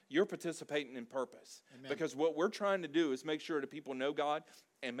team, you're participating in purpose. Amen. Because what we're trying to do is make sure that people know God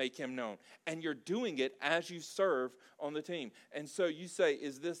and make him known. And you're doing it as you serve on the team. And so you say,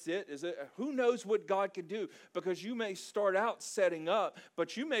 is this it? Is it? Who knows what God can do? Because you may start out setting up,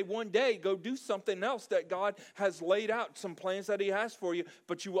 but you may one day go do something else that God has laid out, some plans that he has for you.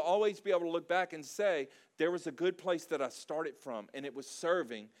 But you will always be able to look back and say, there was a good place that I started from, and it was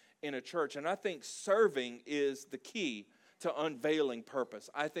serving in a church. And I think serving is the key to unveiling purpose.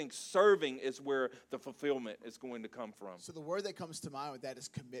 I think serving is where the fulfillment is going to come from. So the word that comes to mind with that is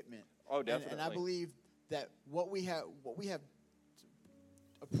commitment. Oh, definitely. And I believe that what we have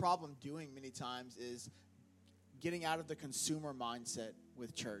a problem doing many times is getting out of the consumer mindset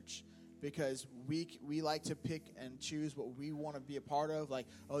with church. Because we like to pick and choose what we want to be a part of. Like,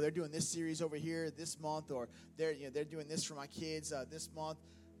 oh, they're doing this series over here this month, or they're doing this for my kids this month.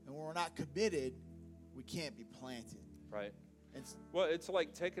 And when we're not committed, we can't be planted. Right. Well, it's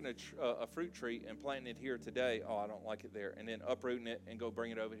like taking a fruit tree and planting it here today. Oh, I don't like it there. And then uprooting it and go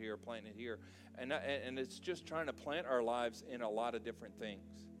bring it over here, planting it here. And it's just trying to plant our lives in a lot of different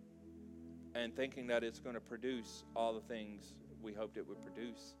things. And thinking that it's going to produce all the things we hoped it would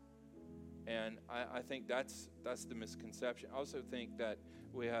produce. And I think that's the misconception. I also think that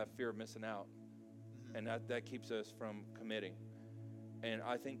we have fear of missing out. And that keeps us from committing. And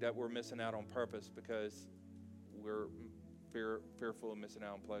I think that we're missing out on purpose because we're fearful of missing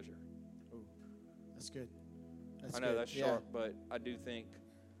out on pleasure. Ooh, that's good. I know that's sharp, but I do think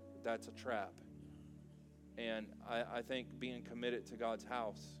that's a trap. And I think being committed to God's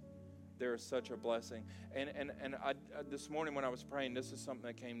house, there is such a blessing. And I, this morning when I was praying, this is something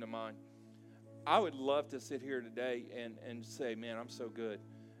that came to mind. I would love to sit here today and say, man, I'm so good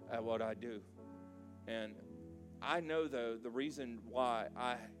at what I do. And I know, though, the reason why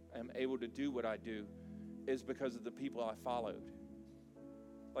I am able to do what I do is because of the people I followed.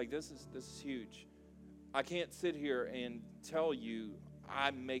 Like, this is huge. I can't sit here and tell you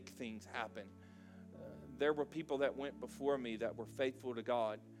I make things happen. There were people that went before me that were faithful to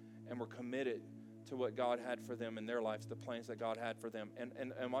God and were committed to what God had for them in their lives, the plans that God had for them.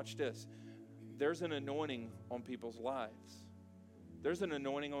 And watch this. There's an anointing on people's lives. There's an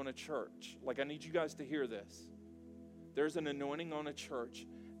anointing on a church. Like, I need you guys to hear this. There's an anointing on a church.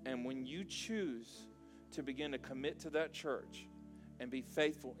 And when you choose to begin to commit to that church and be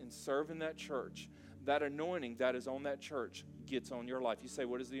faithful in serving that church, that anointing that is on that church gets on your life. You say,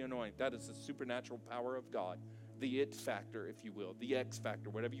 what is the anointing? That is the supernatural power of God. The it factor, if you will. The X factor,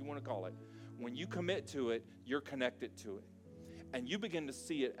 whatever you want to call it. When you commit to it, you're connected to it. And you begin to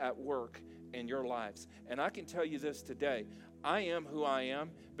see it at work in your lives. And I can tell you this today. I am who I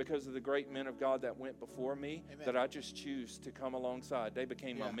am because of the great men of God that went before me. Amen. That I just choose to come alongside. They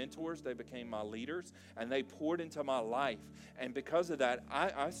became my mentors. They became my leaders. And they poured into my life. And because of that,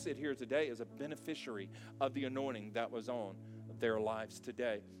 I sit here today as a beneficiary of the anointing that was on their lives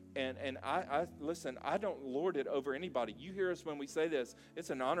today. And I listen, I don't lord it over anybody. You hear us when we say this.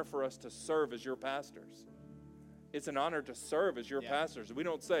 It's an honor for us to serve as your pastors. It's an honor to serve as your pastors. We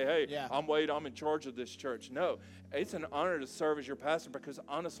don't say, hey, I'm Wade, I'm in charge of this church. No, it's an honor to serve as your pastor because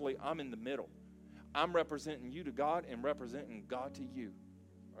honestly, I'm in the middle. I'm representing you to God and representing God to you.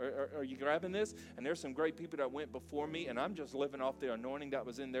 Are you grabbing this? And there's some great people that went before me, and I'm just living off the anointing that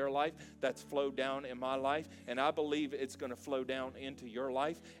was in their life that's flowed down in my life, and I believe it's going to flow down into your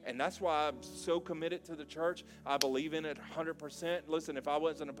life, and that's why I'm so committed to the church. I believe in it 100%. Listen, if I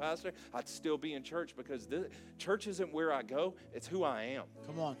wasn't a pastor, I'd still be in church because church isn't where I go. It's who I am.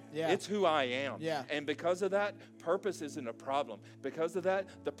 Come on. Yeah. It's who I am. Yeah. And because of that, purpose isn't a problem. Because of that,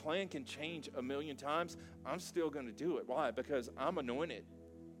 the plan can change a million times. I'm still going to do it. Why? Because I'm anointed.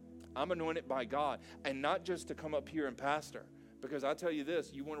 I'm anointed by God, and not just to come up here and pastor, because I tell you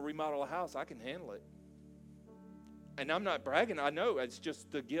this, you want to remodel a house, I can handle it. And I'm not bragging. I know it's just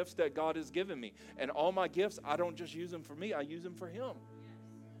the gifts that God has given me. And all my gifts, I don't just use them for me, I use them for Him.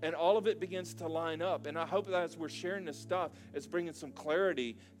 And all of it begins to line up. And I hope that as we're sharing this stuff, it's bringing some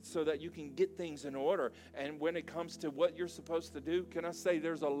clarity so that you can get things in order. And when it comes to what you're supposed to do, can I say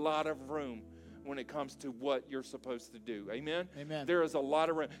there's a lot of room when it comes to what you're supposed to do. Amen? Amen. There is a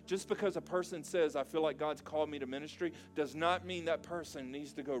lot of room. Just because a person says, I feel like God's called me to ministry, does not mean that person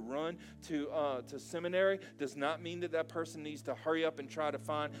needs to go run to seminary, does not mean that person needs to hurry up and try to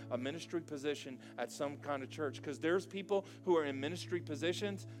find a ministry position at some kind of church. Because there's people who are in ministry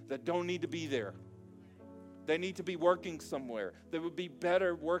positions that don't need to be there. They need to be working somewhere. They would be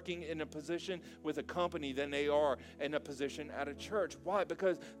better working in a position with a company than they are in a position at a church. Why?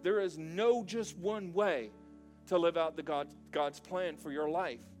 Because there is no just one way to live out God's plan for your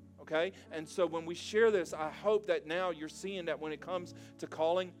life. Okay? And so when we share this, I hope that now you're seeing that when it comes to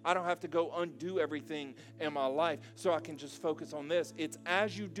calling, I don't have to go undo everything in my life so I can just focus on this. It's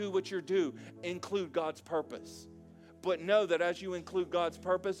as you do what you do, include God's purpose. But know that as you include God's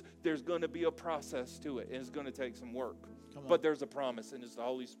purpose, there's going to be a process to it, and it's going to take some work. But there's a promise, and it's the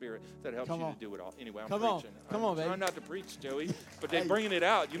Holy Spirit that helps you to do it all. Anyway, I'm preaching. Come on, baby. I'm trying not to preach, Joey, but they're bringing it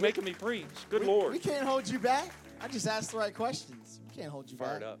out. You're making me preach. Good Lord. We can't hold you back. I just asked the right questions. We can't hold you back.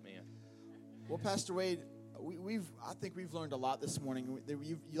 Fired up, man. Well, Pastor Wade, I think we've learned a lot this morning.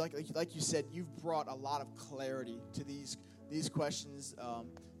 Like you said, you've brought a lot of clarity to these questions.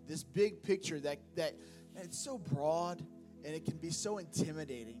 This big picture that it's so broad and it can be so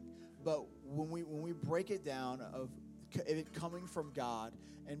intimidating. But when we break it down of it coming from God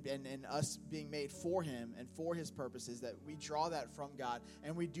and us being made for Him and for His purposes, that we draw that from God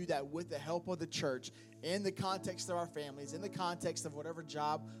and we do that with the help of the church in the context of our families, in the context of whatever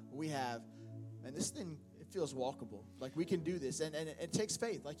job we have. And this thing, it feels walkable. Like we can do this. And it takes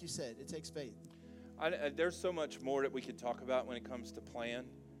faith. Like you said, it takes faith. There's so much more that we could talk about when it comes to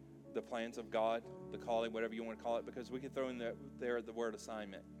the plans of God, the calling, whatever you want to call it, because we could throw in there the word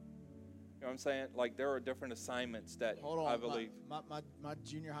assignment. You know what I'm saying? Like there are different assignments that I believe. My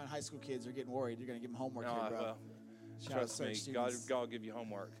junior high and high school kids are getting worried. You're going to give them homework here, bro. Well, trust me, God will give you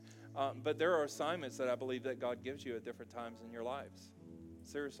homework. But there are assignments that I believe that God gives you at different times in your lives.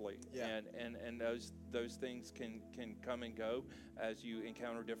 Seriously. Yeah. And those things can come and go as you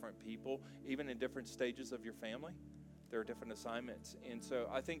encounter different people, even in different stages of your family. there are different assignments. And so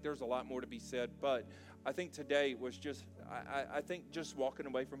I think there's a lot more to be said, but I think today was just, I think just walking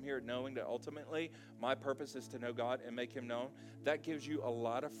away from here knowing that ultimately my purpose is to know God and make him known, that gives you a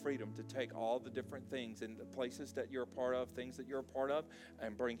lot of freedom to take all the different things and the places that you're a part of, things that you're a part of,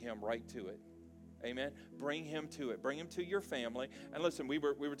 and bring him right to it. Amen. Bring him to it. Bring him to your family. And listen, we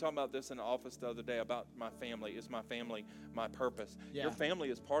were talking about this in the office the other day about my family. Is my family my purpose? Yeah. Your family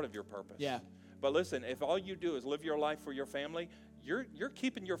is part of your purpose. Yeah. But listen, if all you do is live your life for your family, you're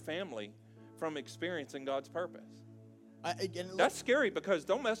keeping your family from experiencing God's purpose. That's scary, because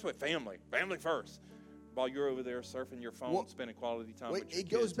don't mess with family. Family first. While you're over there surfing your phone, spending quality time with your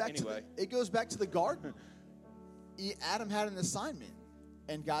kids. It goes back to the garden. Adam had an assignment.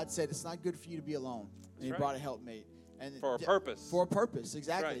 And God said, it's not good for you to be alone. And he brought a helpmate. And for a purpose. For a purpose,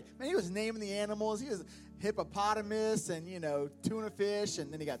 exactly. Right. Man, he was naming the animals. He was hippopotamus and, tuna fish.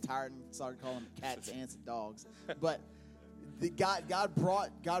 And then he got tired and started calling them cats, ants, and dogs. But God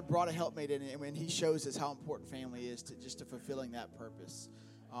brought a helpmate in, and he shows us how important family is to fulfilling that purpose.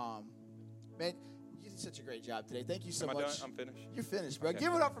 Man, you did such a great job today. Thank you so much. Am I done? I'm finished. You're finished, bro. Okay.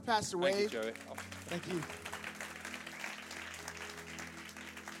 Give it up for Pastor Wade. Thank you, Joey. Awesome. Thank you.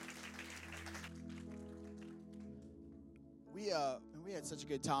 We had such a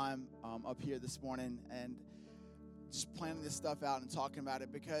good time up here this morning, and just planning this stuff out and talking about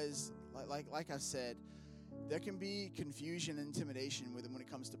it, because like I said, there can be confusion and intimidation with it when it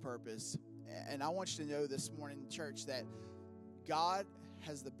comes to purpose. And I want you to know this morning, church, that God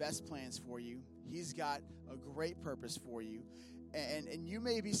has the best plans for you. He's got a great purpose for you. And you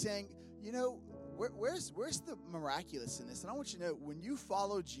may be saying, where's the miraculous in this? And I want you to know, when you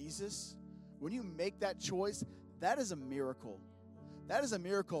follow Jesus, when you make that choice, that is a miracle. That is a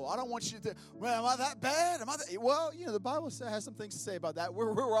miracle. I don't want you to think, well, am I that bad? Well, the Bible has some things to say about that.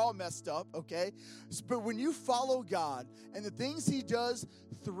 We're all messed up, okay? But when you follow God and the things he does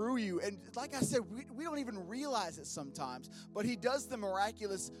through you, and like I said, we don't even realize it sometimes, but he does the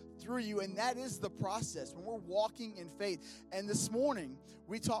miraculous through you, and that is the process when we're walking in faith. And this morning,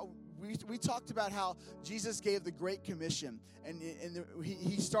 we talked about how Jesus gave the Great Commission. And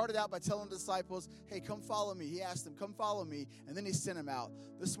he started out by telling the disciples, hey, come follow me. He asked them, come follow me. And then he sent them out.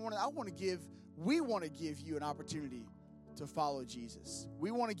 This morning, we want to give you an opportunity to follow Jesus.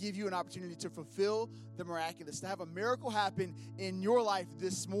 We want to give you an opportunity to fulfill the miraculous, to have a miracle happen in your life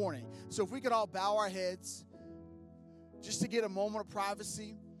this morning. So if we could all bow our heads just to get a moment of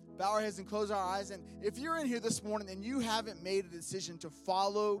privacy. Bow our heads and close our eyes. And if you're in here this morning and you haven't made a decision to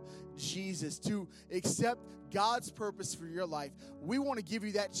follow Jesus, to accept God's purpose for your life, we want to give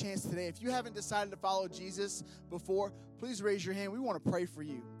you that chance today. If you haven't decided to follow Jesus before, please raise your hand. We want to pray for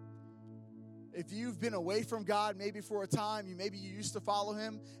you. If you've been away from God, maybe for a time, maybe you used to follow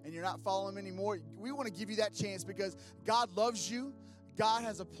him and you're not following him anymore, we want to give you that chance, because God loves you. God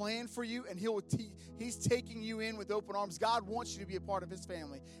has a plan for you, and he's taking you in with open arms. God wants you to be a part of his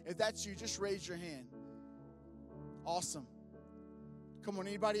family. If that's you, just raise your hand. Awesome. Come on,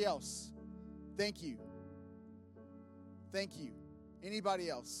 anybody else? Thank you. Thank you. Anybody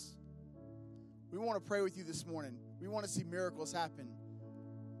else? We want to pray with you this morning. We want to see miracles happen.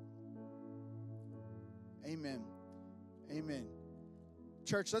 Amen. Amen.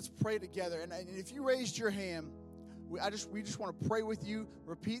 Church, let's pray together. And if you raised your hand, we just want to pray with you,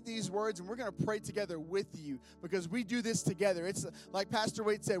 repeat these words, and we're going to pray together with you, because we do this together. It's like Pastor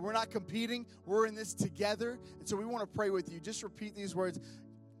Wade said, we're not competing. We're in this together. And so we want to pray with you. Just repeat these words.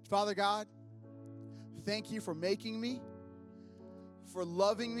 Father God, thank you for making me, for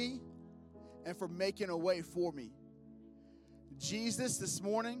loving me, and for making a way for me. Jesus, this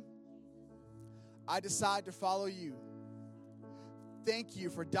morning, I decide to follow you. Thank you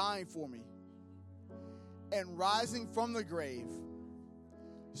for dying for me and rising from the grave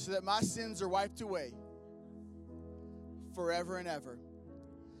so that my sins are wiped away forever and ever.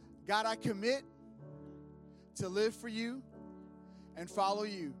 God, I commit to live for you and follow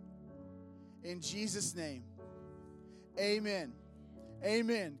you. In Jesus' name, amen.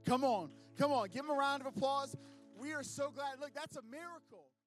 Amen. Come on. Give him a round of applause. We are so glad. Look, that's a miracle.